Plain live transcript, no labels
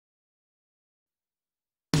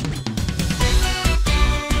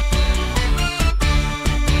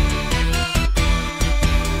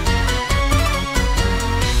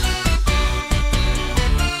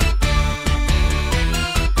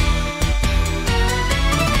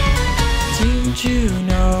Don't you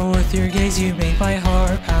know with your gaze you make my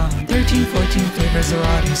heart pound? 13, 14 flavors of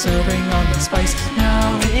rotting, so bring on the spice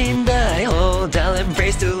now. In the hold, I'll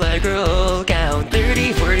embrace to let grow. Count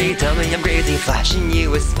 30, 40, tell me I'm crazy, flashing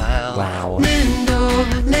you a smile. Wow. Lindo,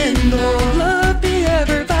 Lindo, love me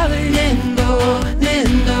ever valley. Lindo,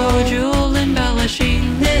 Lindo, jewel embellishing.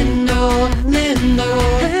 Lindo, Lindo,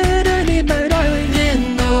 and I need my darling.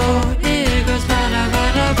 Lindo, it goes ba-da,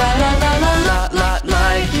 ba-da, ba-da, la-la,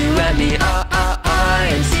 like you and me, I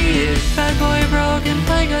am seeing. Bad boy broken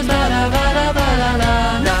play goes Ba-da, ba-da, ba-da,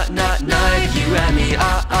 la. Not like you and me,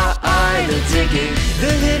 I the ticket.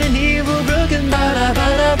 The hidden evil broken, ba-da,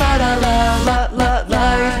 ba-da, ba-da, la,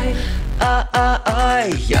 like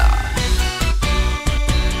yeah.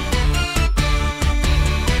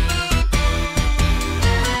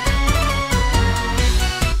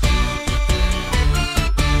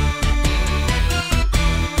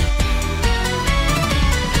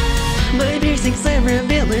 My piercings are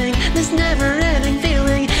revealing this never-ending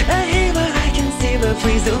feeling. I hate what I can see, but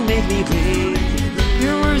please don't make me bleed.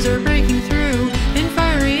 Your words are breaking through in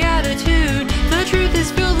fiery attitude. The truth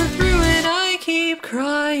is filtered through it, I keep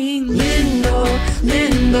crying. Lindo,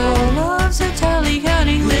 Lindo, Love's a tally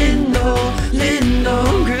counting. Lindo,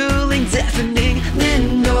 Lindo, grueling, deafening.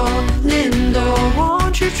 Lindo, Lindo,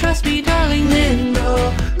 Won't you trust me, darling?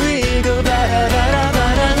 Lindo, we go ba-da, ba-da,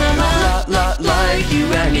 ba-da, la, like you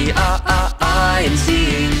and me, I am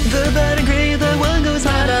seeing. The bad and gray, the one goes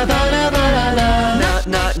ba-da, ba-da, ba-da, la.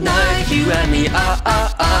 Not like you and me,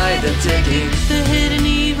 I the taking. The hidden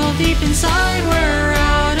evil deep inside where